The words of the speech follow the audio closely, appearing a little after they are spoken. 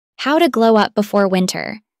How to glow up before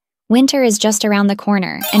winter. Winter is just around the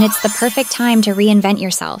corner, and it's the perfect time to reinvent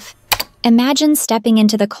yourself. Imagine stepping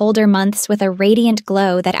into the colder months with a radiant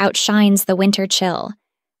glow that outshines the winter chill.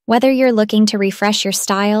 Whether you're looking to refresh your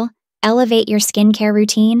style, elevate your skincare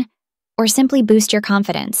routine, or simply boost your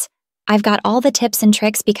confidence, I've got all the tips and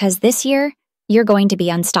tricks because this year, you're going to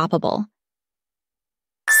be unstoppable.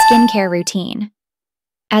 Skincare routine.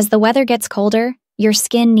 As the weather gets colder, your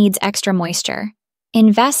skin needs extra moisture.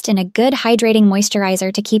 Invest in a good hydrating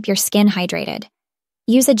moisturizer to keep your skin hydrated.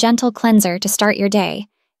 Use a gentle cleanser to start your day,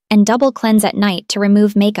 and double cleanse at night to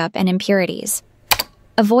remove makeup and impurities.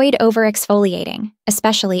 Avoid over-exfoliating,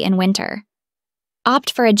 especially in winter.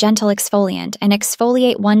 Opt for a gentle exfoliant and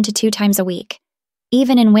exfoliate 1 to 2 times a week.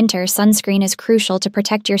 Even in winter, sunscreen is crucial to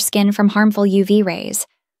protect your skin from harmful UV rays,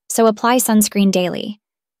 so apply sunscreen daily.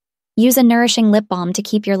 Use a nourishing lip balm to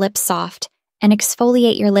keep your lips soft, and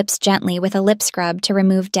exfoliate your lips gently with a lip scrub to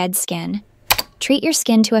remove dead skin. Treat your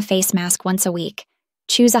skin to a face mask once a week.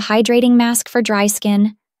 Choose a hydrating mask for dry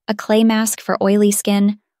skin, a clay mask for oily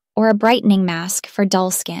skin, or a brightening mask for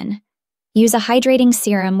dull skin. Use a hydrating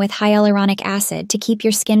serum with hyaluronic acid to keep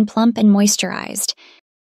your skin plump and moisturized.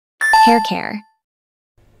 Hair care.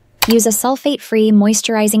 Use a sulfate-free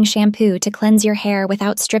moisturizing shampoo to cleanse your hair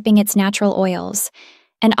without stripping its natural oils,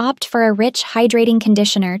 and opt for a rich, hydrating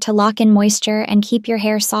conditioner to lock in moisture and keep your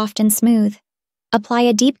hair soft and smooth. Apply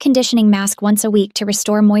a deep conditioning mask once a week to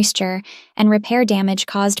restore moisture and repair damage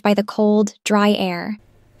caused by the cold, dry air.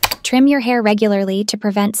 Trim your hair regularly to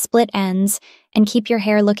prevent split ends and keep your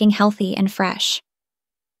hair looking healthy and fresh.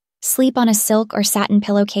 Sleep on a silk or satin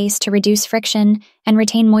pillowcase to reduce friction and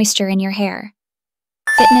retain moisture in your hair.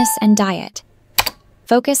 Fitness and diet.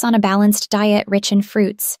 Focus on a balanced diet rich in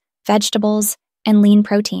fruits, vegetables, and lean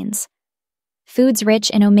proteins. Foods rich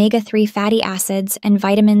in omega-3 fatty acids and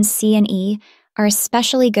vitamins C and E are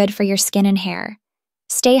especially good for your skin and hair.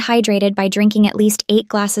 Stay hydrated by drinking at least 8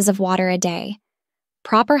 glasses of water a day.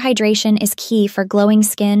 Proper hydration is key for glowing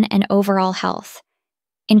skin and overall health.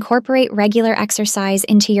 Incorporate regular exercise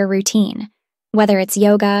into your routine, whether it's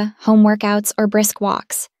yoga, home workouts, or brisk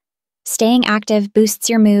walks. Staying active boosts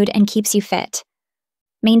your mood and keeps you fit.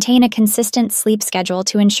 Maintain a consistent sleep schedule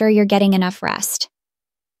to ensure you're getting enough rest.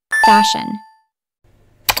 Fashion.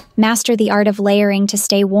 Master the art of layering to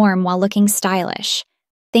stay warm while looking stylish.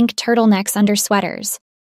 Think turtlenecks under sweaters.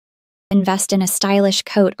 Invest in a stylish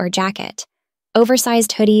coat or jacket.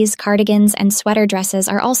 Oversized hoodies, cardigans, and sweater dresses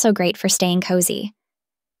are also great for staying cozy.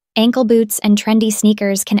 Ankle boots and trendy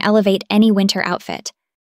sneakers can elevate any winter outfit.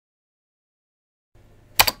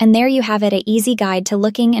 And there you have it, an easy guide to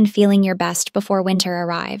looking and feeling your best before winter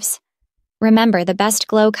arrives. Remember, the best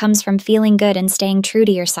glow comes from feeling good and staying true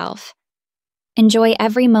to yourself. Enjoy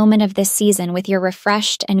every moment of this season with your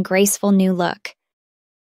refreshed and graceful new look.